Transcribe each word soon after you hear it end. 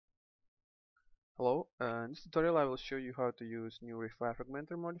Hello, in this tutorial I will show you how to use new RayFire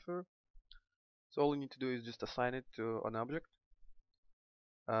Fragmenter modifier. So all you need to do is just assign it to an object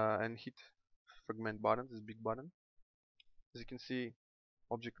and hit fragment button, this big button. As you can see,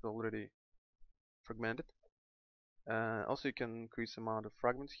 object already fragmented. Also you can increase amount of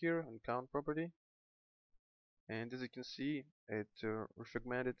fragments here and count property. And as you can see, it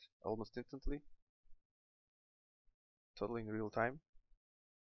refragmented almost instantly, totally in real time.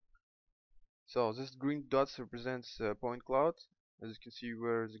 So this green dots represents point cloud. As you can see,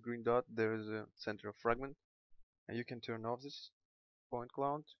 where the green dot, there is a center of fragment, and you can turn off this point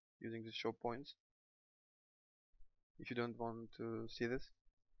cloud using the show points if you don't want to see this.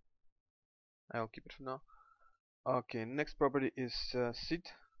 I'll keep it for now. Okay, next property is seed.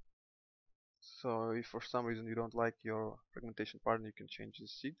 So if for some reason you don't like your fragmentation pattern, you can change the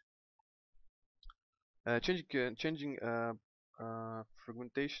seed. Changing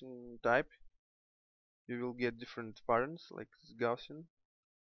fragmentation type, you will get different patterns like this Gaussian.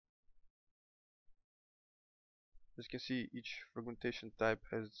 As you can see, each fragmentation type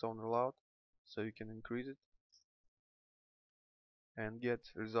has its own rollout, so you can increase it and get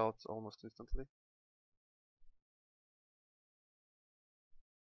results almost instantly.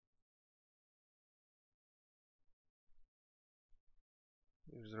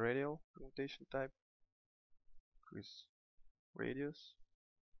 Here's the radial fragmentation type. Increase radius,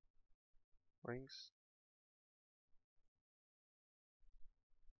 rings,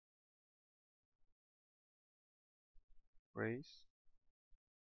 raise,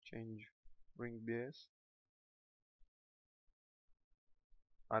 change ring BS,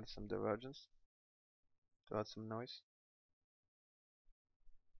 add some divergence to add some noise.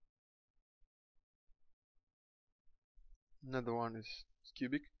 Another one is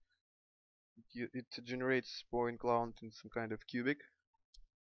cubic. It generates point cloud in some kind of cubic.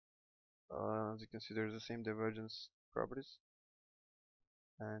 As you can see, there's the same divergence properties.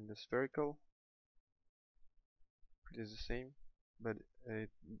 And the spherical, it is the same, but it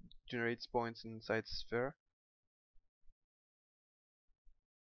generates points inside sphere.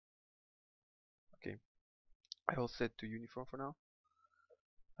 Okay, I will set to uniform for now.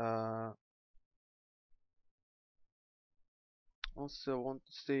 Also want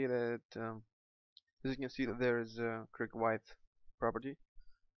to say that as you can see that there is a crack white property,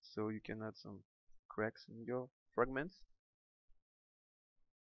 so you can add some cracks in your fragments.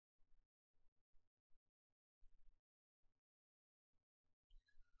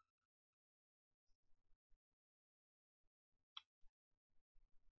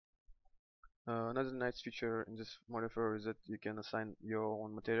 Another nice feature in this modifier is that you can assign your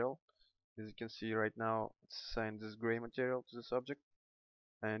own material. As you can see right now, it's assigned this gray material to this object,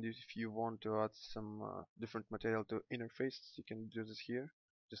 and if you want to add some different material to interface, you can do this here.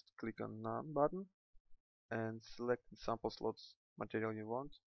 Just click on None button and select the sample slots material you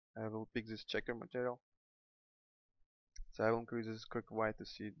want. I will pick this checker material, so I will increase this quick white to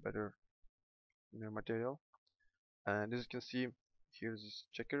see it better in your material. And as you can see, here's this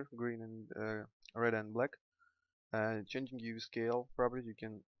checker, green and red and black. Changing UV scale property, you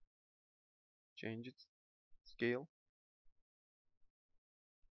can change its scale.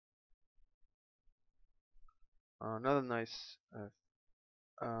 Another nice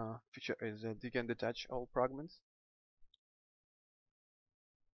feature is that you can detach all fragments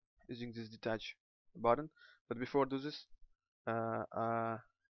using this detach button. But before do this, uh, uh,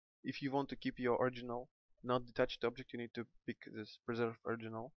 if you want to keep your original not detached object, you need to pick this preserve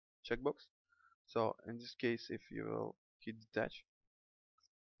original checkbox. So in this case, if you will hit detach,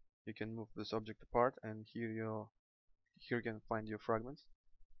 you can move this object apart, and here you can find your fragments.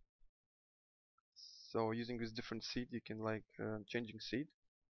 So using this different seed, you can like changing seed,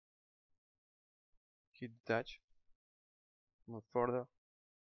 hit detach, move further,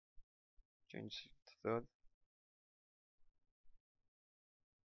 change seed to third,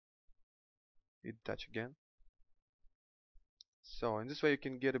 hit detach again. So in this way you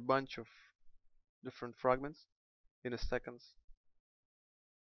can get a bunch of different fragments in a second.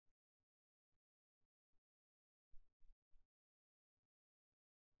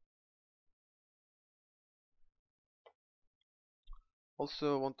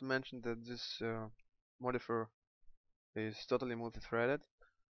 Also want to mention that this modifier is totally multi-threaded.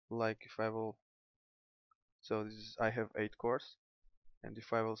 Like if I will, so this is, I have 8 cores, and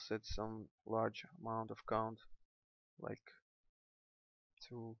if I will set some large amount of count, like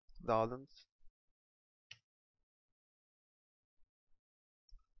 2000,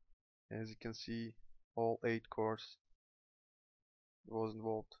 as you can see, all 8 cores was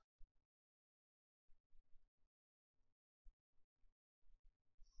involved.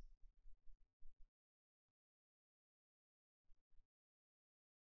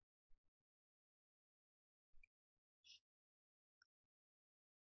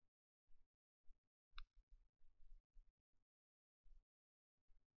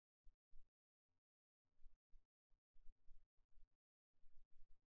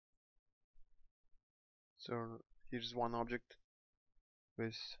 So here's one object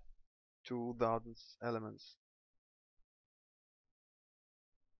with 2000 elements.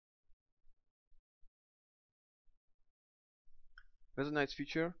 There's a nice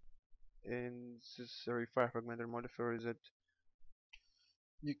feature in this RayFire Fragmenter modifier is that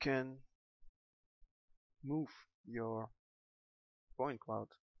you can move your point cloud.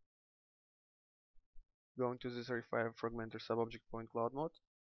 Going to this RayFire Fragmenter subobject point cloud mode,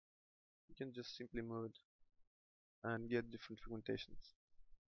 you can just simply move it and get different fragmentations.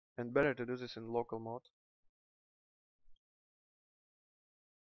 And better to do this in local mode.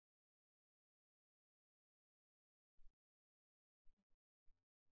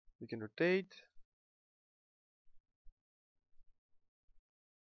 You can rotate,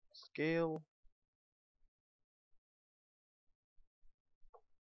 scale,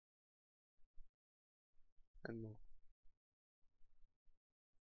 and more.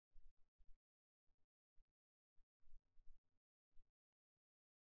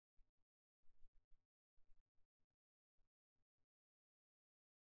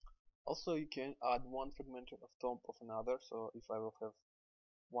 Also, you can add one fragmenter on top of another. So if I will have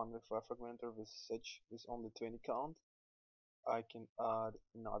one RayFire fragmenter with such with only 20 count, I can add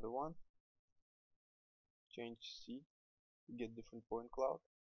another one, change C, get different point cloud,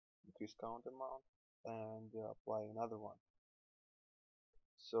 increase count amount, and apply another one.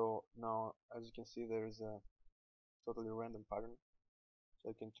 So now, as you can see, there is a totally random pattern.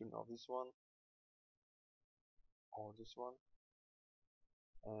 So I can turn off this one or this one,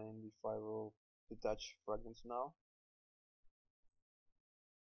 and if I will detach fragments now,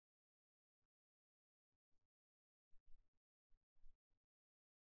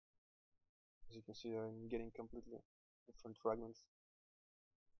 as you can see, I'm getting completely different fragments.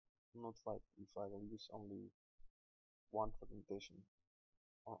 Not like if I will use only one fragmentation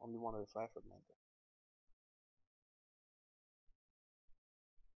or only one RayFire fragmenter.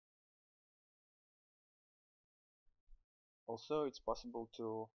 Also, it's possible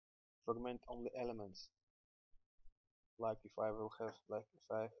to fragment only elements. Like if I have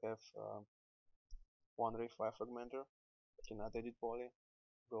one RayFire fragmenter, I can add edit poly,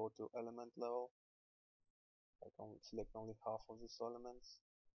 go to element level, I can select only half of these elements,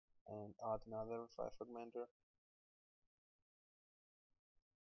 and add another RayFire fragmenter.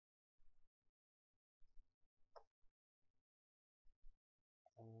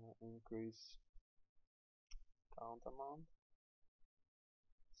 Increase count amount.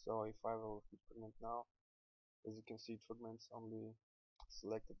 So if I will hit fragment now, as you can see, it fragments only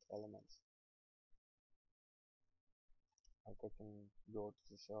selected elements. Like I can go to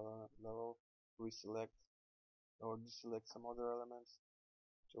this element level, reselect or deselect some other elements,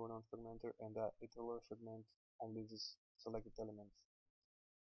 join on fragmenter, and it will fragment only these selected elements.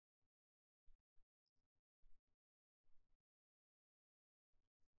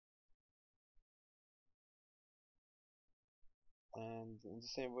 And in the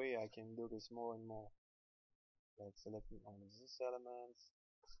same way, I can do this more and more, like selecting only these elements,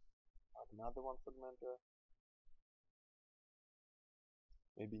 add another one fragmenter.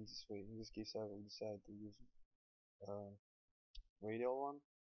 Maybe in this way. In this case, I will decide to use radial one.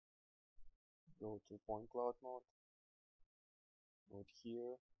 Go to point cloud mode. Go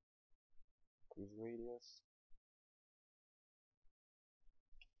here. Increase radius.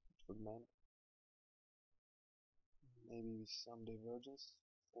 Fragment. Maybe with some divergence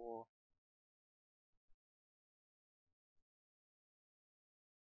for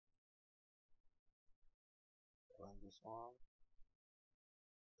like this one.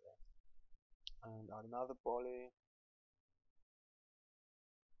 And add another poly.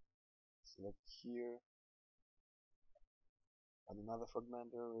 Select here. Add another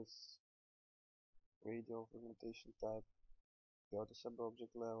fragmenter with radial fragmentation type. Go to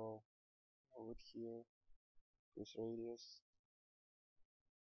subobject level. Over here. Increase radius.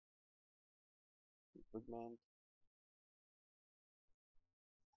 Fragment.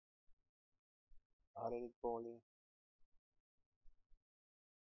 Add edit poly.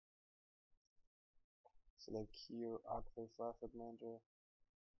 Select here Arc RayFire Fragmenter,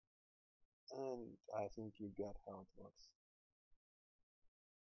 and I think you got how it works.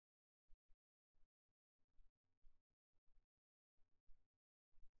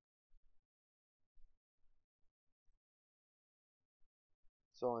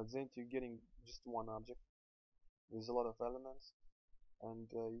 So at the end you're getting just one object with a lot of elements, and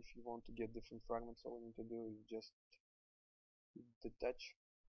if you want to get different fragments, all you need to do is just detach.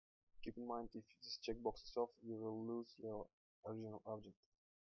 Keep in mind, if this checkbox is off, you will lose your original object.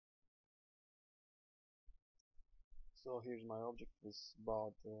 So here's my object with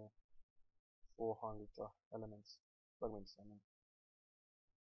about 400 elements, fragments, I mean.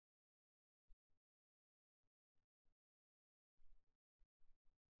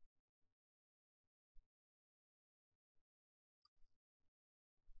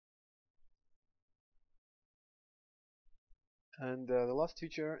 And the last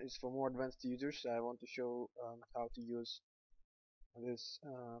feature is for more advanced users. I want to show how to use this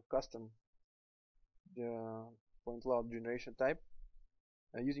custom point cloud generation type.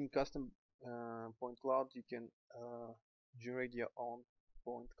 Using custom point cloud, you can generate your own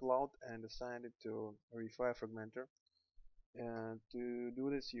point cloud and assign it to RayFire Fragmenter. And to do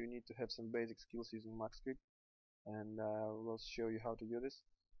this, you need to have some basic skills using MaxScript, and I will show you how to do this.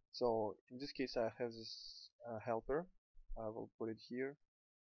 So in this case, I have this helper. I will put it here.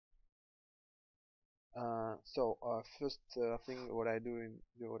 First thing what I'm doing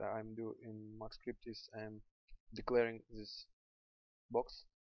in MaxScript is I'm declaring this box.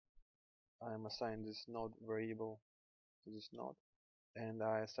 I'm assigning this node variable to this node, and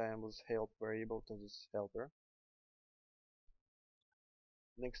I assign this help variable to this helper.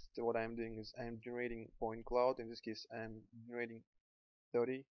 Next, what I'm doing is I'm generating point cloud. In this case, I'm generating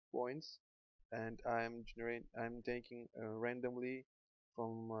 30 points, and I'm taking randomly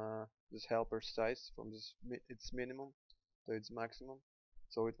from this helper size, from its minimum to its maximum.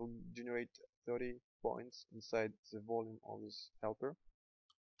 So it will generate 30 points inside the volume of this helper.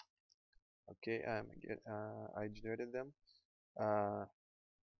 Okay, I generated them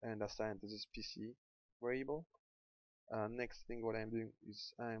and assigned to this PC variable. Next thing what I'm doing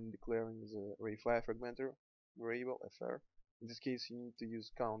is I'm declaring the RayFire Fragmenter variable fr. In this case, you need to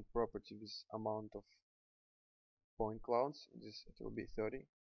use count property with amount of point clouds. It will be 30.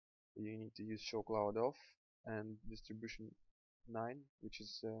 You need to use show cloud off and distribution 9, which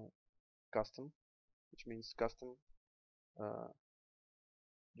is custom, which means custom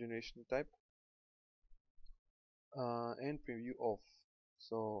generation type, and preview off.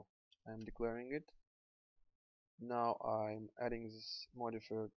 So I'm declaring it. Now I'm adding this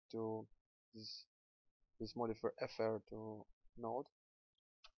modifier to this modifier fr to node.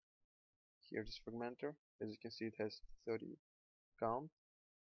 Here this fragmenter, as you can see, it has 30 count.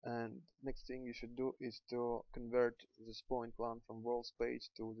 And next thing you should do is to convert this point cloud from world space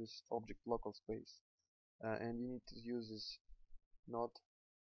to this object local space, and you need to use this node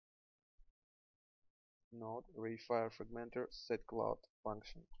RayFire Fragmenter set cloud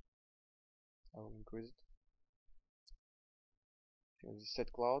function. I will increase it. Here is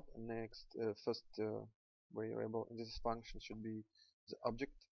set cloud. Next, first variable in this function should be the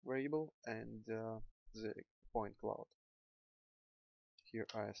object variable and the point cloud. Here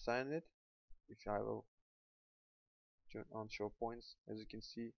I assign it. If I will turn on show points, as you can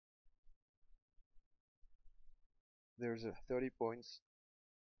see, there's 30 points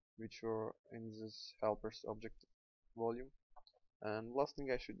which are in this helper's object volume. And last thing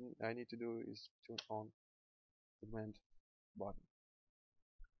I need to do is turn on command button.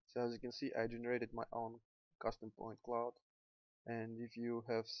 So as you can see, I generated my own custom point cloud, and if you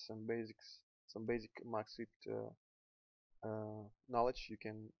have some basic MaxScript knowledge, you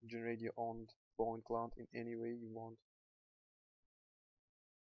can generate your own point cloud in any way you want.